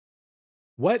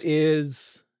What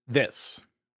is this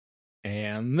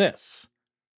and this?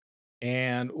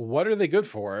 And what are they good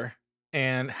for?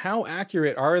 And how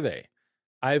accurate are they?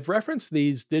 I've referenced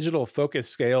these digital focus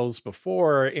scales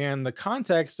before in the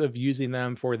context of using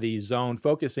them for the zone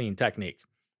focusing technique.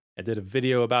 I did a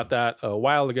video about that a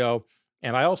while ago,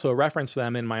 and I also referenced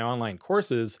them in my online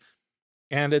courses.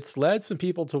 And it's led some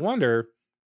people to wonder,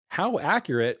 how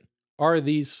accurate are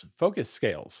these focus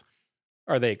scales?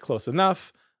 Are they close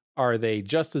enough? Are they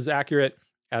just as accurate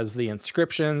as the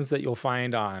inscriptions that you'll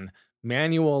find on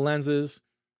manual lenses?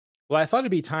 Well, I thought it'd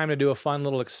be time to do a fun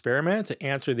little experiment to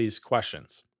answer these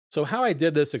questions. So, how I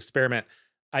did this experiment,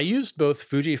 I used both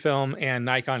Fujifilm and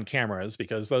Nikon cameras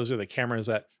because those are the cameras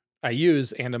that I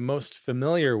use and am most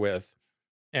familiar with.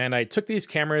 And I took these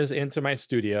cameras into my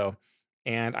studio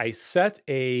and I set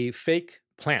a fake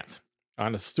plant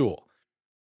on a stool.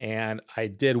 And I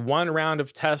did one round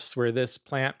of tests where this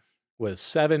plant was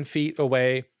 7 feet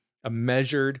away, a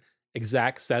measured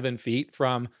exact 7 feet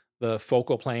from the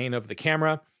focal plane of the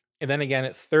camera. And then again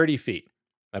at 30 feet.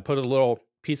 I put a little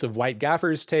piece of white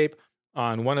gaffer's tape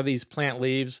on one of these plant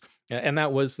leaves. And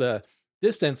that was the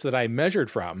distance that I measured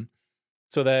from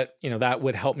so that, that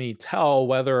would help me tell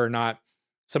whether or not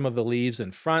some of the leaves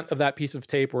in front of that piece of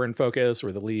tape were in focus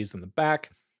or the leaves in the back.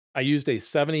 I used a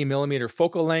 70 millimeter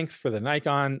focal length for the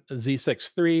Nikon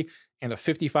Z6 III and a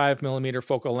 55 millimeter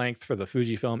focal length for the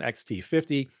Fujifilm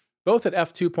X-T50, both at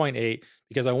f2.8,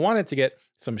 because I wanted to get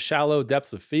some shallow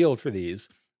depths of field for these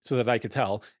so that I could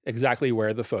tell exactly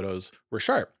where the photos were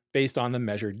sharp based on the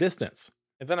measured distance.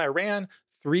 And then I ran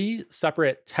 3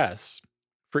 separate tests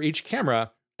for each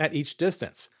camera at each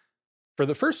distance. For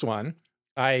the first one,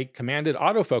 I commanded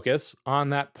autofocus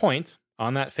on that point,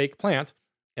 on that fake plant,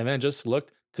 and then just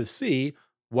looked to see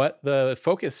what the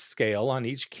focus scale on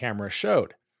each camera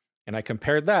showed. And I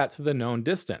compared that to the known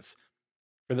distance.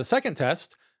 For the second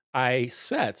test, I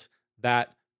set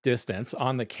that distance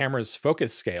on the camera's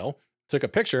focus scale, took a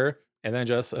picture, and then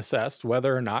just assessed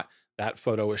whether or not that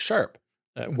photo was sharp,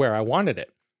 where I wanted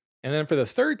it. And then for the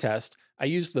third test, I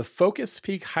used the focus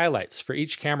peak highlights for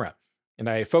each camera. And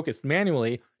I focused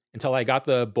manually until I got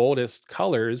the boldest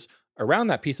colors around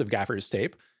that piece of gaffer's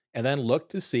tape, and then looked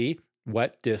to see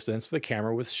what distance the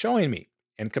camera was showing me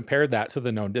and compared that to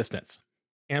the known distance.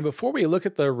 And before we look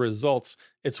at the results,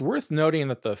 it's worth noting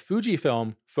that the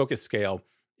Fujifilm focus scale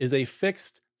is a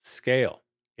fixed scale.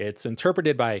 It's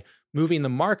interpreted by moving the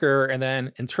marker and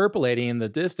then interpolating the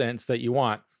distance that you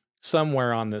want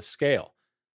somewhere on this scale.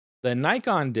 The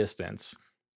Nikon distance,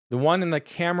 the one in the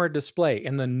camera display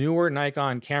in the newer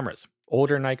Nikon cameras,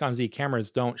 older Nikon Z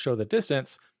cameras don't show the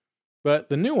distance, but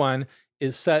the new one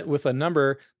is set with a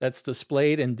number that's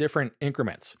displayed in different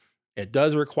increments. It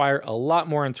does require a lot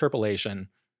more interpolation.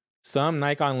 Some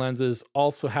Nikon lenses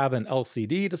also have an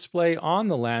LCD display on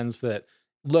the lens that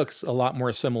looks a lot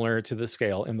more similar to the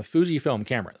scale in the Fujifilm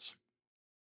cameras.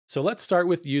 So let's start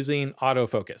with using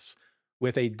autofocus.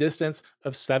 With a distance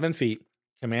of 7 feet,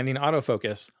 commanding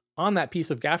autofocus on that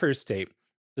piece of gaffer's tape,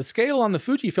 the scale on the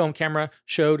Fujifilm camera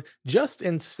showed just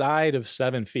inside of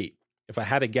 7 feet. If I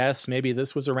had to guess, maybe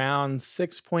this was around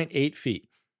 6.8 feet.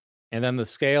 And then the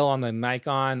scale on the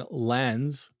Nikon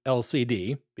lens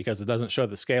LCD, because it doesn't show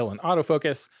the scale in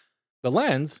autofocus, the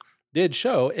lens did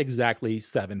show exactly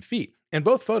 7 feet, and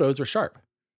both photos were sharp.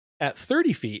 At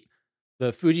 30 feet,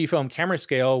 the Fujifilm camera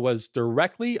scale was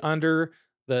directly under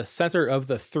the center of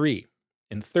the 3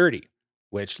 in 30,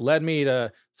 which led me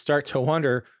to start to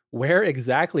wonder, where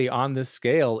exactly on this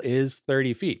scale is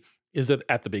 30 feet? Is it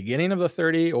at the beginning of the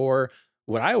 30, or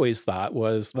what I always thought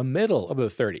was the middle of the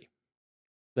 30?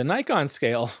 The Nikon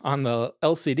scale on the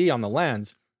LCD on the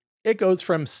lens, it goes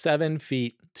from 7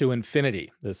 feet to infinity.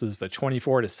 This is the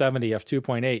 24 to 70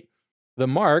 f2.8. The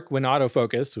mark when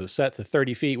autofocus was set to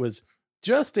 30 feet was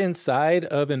just inside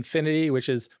of infinity, which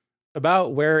is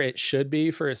about where it should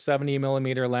be for a 70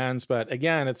 millimeter lens. But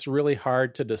again, it's really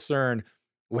hard to discern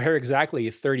where exactly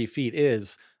 30 feet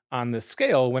is on the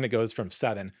scale when it goes from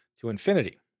 7 to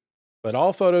infinity. But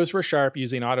all photos were sharp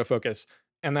using autofocus,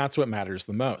 and that's what matters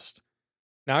the most.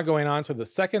 Now going on to the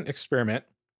second experiment,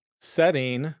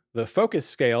 setting the focus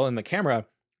scale in the camera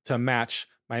to match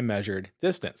my measured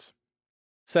distance.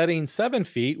 Setting 7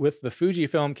 feet with the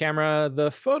Fujifilm camera, the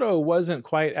photo wasn't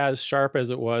quite as sharp as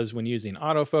it was when using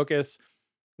autofocus,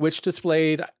 which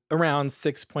displayed around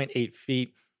 6.8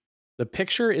 feet. The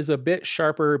picture is a bit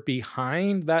sharper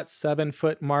behind that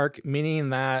 7-foot mark, meaning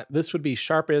that this would be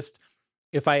sharpest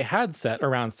if I had set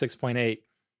around 6.8.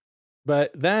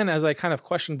 But then, as I kind of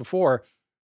questioned before,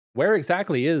 where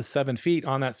exactly is 7 feet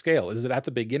on that scale? Is it at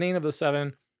the beginning of the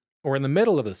 7 or in the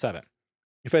middle of the 7?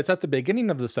 If it's at the beginning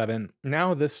of the 7,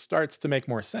 now this starts to make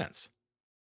more sense.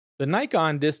 The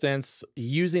Nikon distance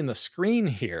using the screen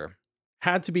here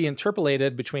had to be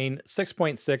interpolated between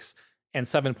 6.6 and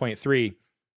 7.3,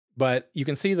 but you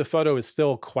can see the photo is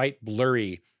still quite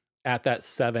blurry at that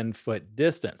 7 foot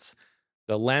distance.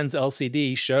 The lens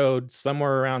LCD showed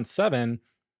somewhere around 7.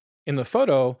 In the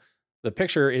photo, the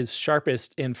picture is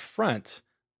sharpest in front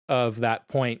of that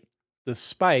point,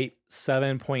 despite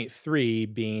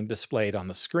 7.3 being displayed on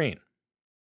the screen.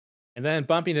 And then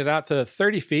bumping it out to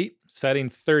 30 feet, setting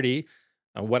 30,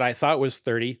 what I thought was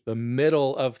 30, the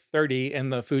middle of 30 in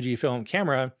the Fujifilm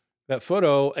camera, that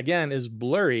photo again is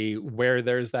blurry where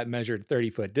there's that measured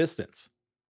 30-foot distance.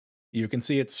 You can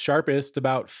see it's sharpest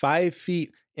about 5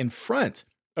 feet in front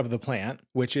of the plant,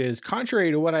 which is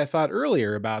contrary to what I thought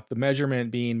earlier about the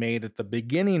measurement being made at the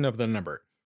beginning of the number.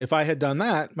 If I had done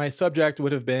that, my subject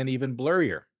would have been even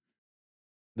blurrier.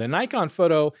 The Nikon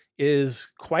photo is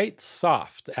quite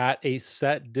soft at a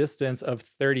set distance of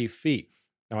 30 feet.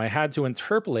 Now, I had to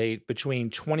interpolate between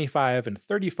 25 and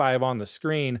 35 on the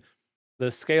screen.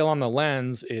 The scale on the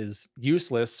lens is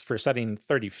useless for setting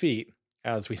 30 feet,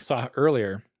 as we saw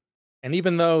earlier. And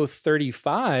even though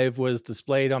 35 was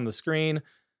displayed on the screen,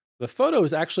 the photo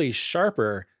is actually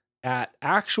sharper at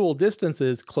actual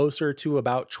distances closer to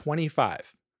about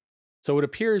 25. So it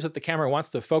appears that the camera wants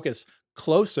to focus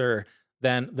closer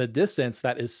than the distance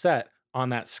that is set on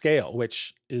that scale,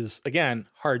 which is, again,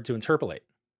 hard to interpolate.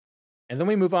 And then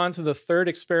we move on to the third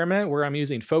experiment where I'm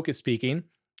using focus peaking,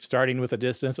 starting with a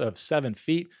distance of 7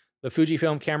 feet. The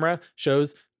Fujifilm camera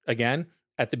shows, again,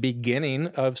 at the beginning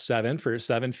of 7 for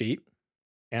 7 feet,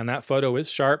 and that photo is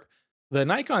sharp. The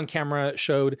Nikon camera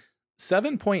showed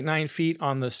 7.9 feet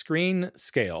on the screen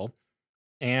scale,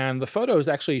 and the photo is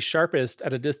actually sharpest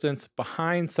at a distance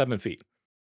behind 7 feet.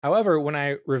 However, when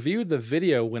I reviewed the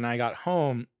video when I got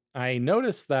home, I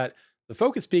noticed that the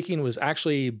focus peaking was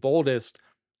actually boldest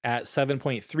at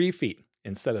 7.3 feet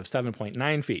instead of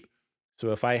 7.9 feet.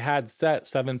 So if I had set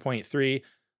 7.3,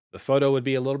 the photo would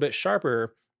be a little bit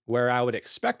sharper where I would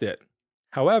expect it.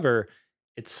 However,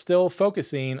 it's still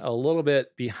focusing a little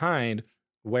bit behind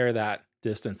where that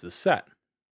distance is set.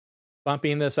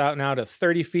 Bumping this out now to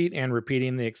 30 feet and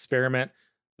repeating the experiment,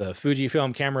 the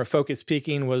Fujifilm camera focus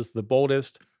peaking was the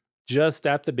boldest just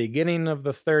at the beginning of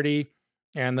the 30,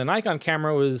 and the Nikon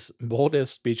camera was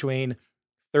boldest between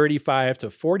 35 to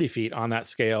 40 feet on that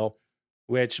scale,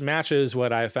 which matches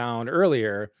what I found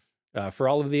earlier for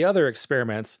all of the other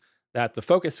experiments, that the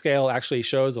focus scale actually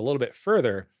shows a little bit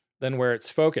further than where it's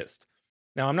focused.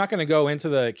 Now, I'm not going to go into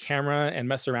the camera and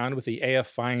mess around with the AF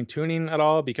fine tuning at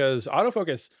all because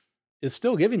autofocus is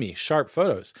still giving me sharp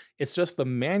photos. It's just the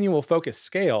manual focus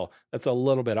scale that's a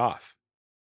little bit off.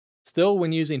 Still,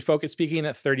 when using focus peaking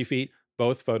at 30 feet,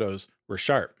 both photos were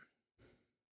sharp.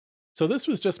 So this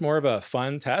was just more of a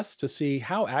fun test to see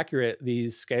how accurate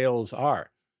these scales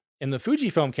are. In the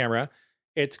Fujifilm camera,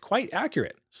 it's quite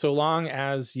accurate, so long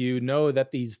as you know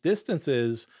that these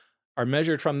distances are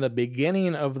measured from the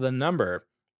beginning of the number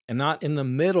and not in the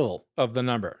middle of the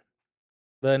number.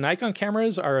 The Nikon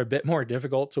cameras are a bit more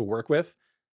difficult to work with.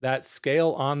 That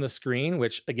scale on the screen,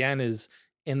 which again is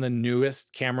in the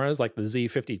newest cameras like the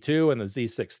Z52 and the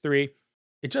Z6 III,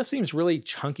 it just seems really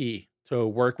chunky to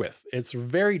work with. It's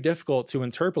very difficult to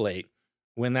interpolate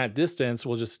when that distance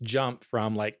will just jump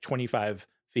from like 25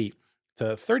 feet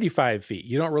to 35 feet.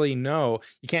 You don't really know,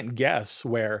 you can't guess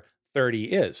where 30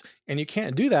 is. And you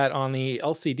can't do that on the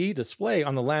LCD display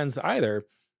on the lens either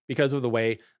because of the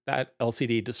way that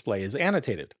LCD display is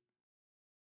annotated.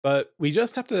 But we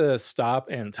just have to stop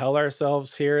and tell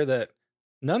ourselves here that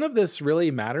none of this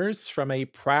really matters from a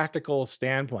practical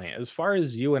standpoint. As far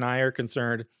as you and I are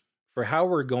concerned, for how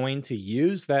we're going to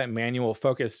use that manual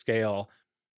focus scale,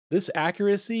 this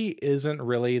accuracy isn't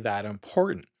really that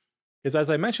important. Because as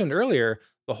I mentioned earlier,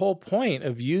 the whole point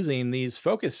of using these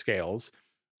focus scales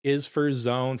is for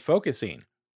zone focusing.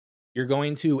 You're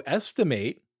going to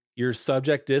estimate your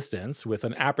subject distance with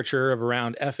an aperture of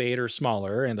around f8 or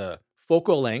smaller and a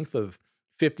focal length of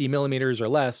 50 millimeters or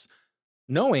less,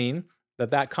 knowing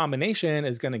that that combination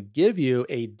is going to give you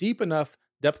a deep enough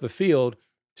depth of field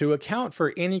to account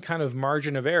for any kind of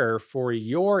margin of error for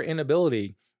your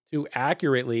inability to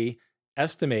accurately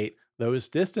estimate those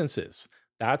distances.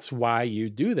 That's why you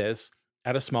do this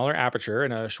at a smaller aperture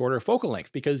and a shorter focal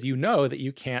length, because you know that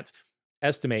you can't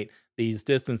estimate these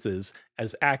distances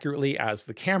as accurately as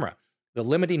the camera. The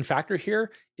limiting factor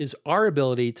here is our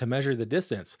ability to measure the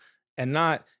distance and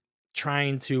not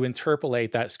trying to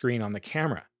interpolate that screen on the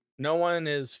camera. No one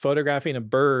is photographing a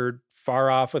bird far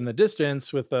off in the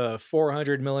distance with a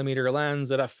 400 millimeter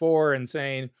lens at f4 and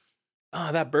saying,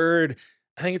 oh, that bird,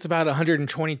 I think it's about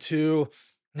 122,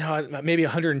 no, maybe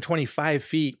 125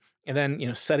 feet, and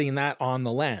then setting that on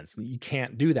the lens. You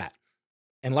can't do that.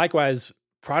 And likewise,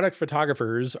 product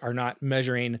photographers are not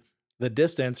measuring the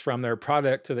distance from their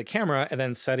product to the camera and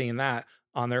then setting that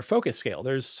on their focus scale.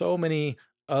 There's so many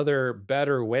other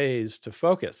better ways to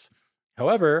focus.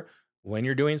 However, when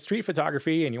you're doing street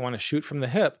photography and you want to shoot from the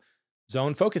hip,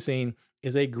 zone focusing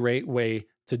is a great way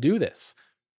to do this.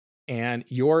 And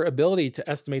your ability to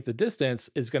estimate the distance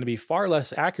is going to be far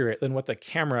less accurate than what the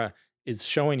camera is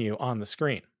showing you on the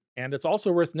screen. And it's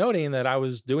also worth noting that I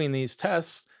was doing these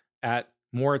tests at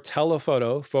more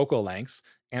telephoto focal lengths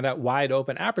and at wide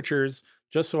open apertures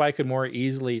just so I could more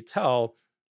easily tell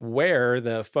where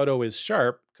the photo is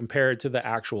sharp compared to the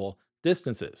actual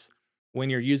distances. When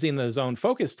you're using the zone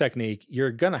focus technique,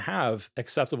 you're going to have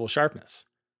acceptable sharpness.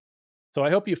 So I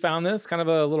hope you found this kind of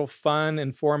a little fun,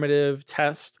 informative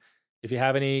test. If you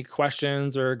have any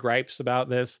questions or gripes about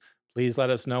this, please let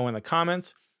us know in the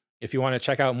comments. If you want to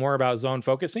check out more about zone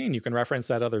focusing, you can reference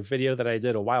that other video that I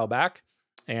did a while back.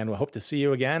 And we'll hope to see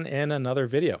you again in another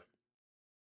video.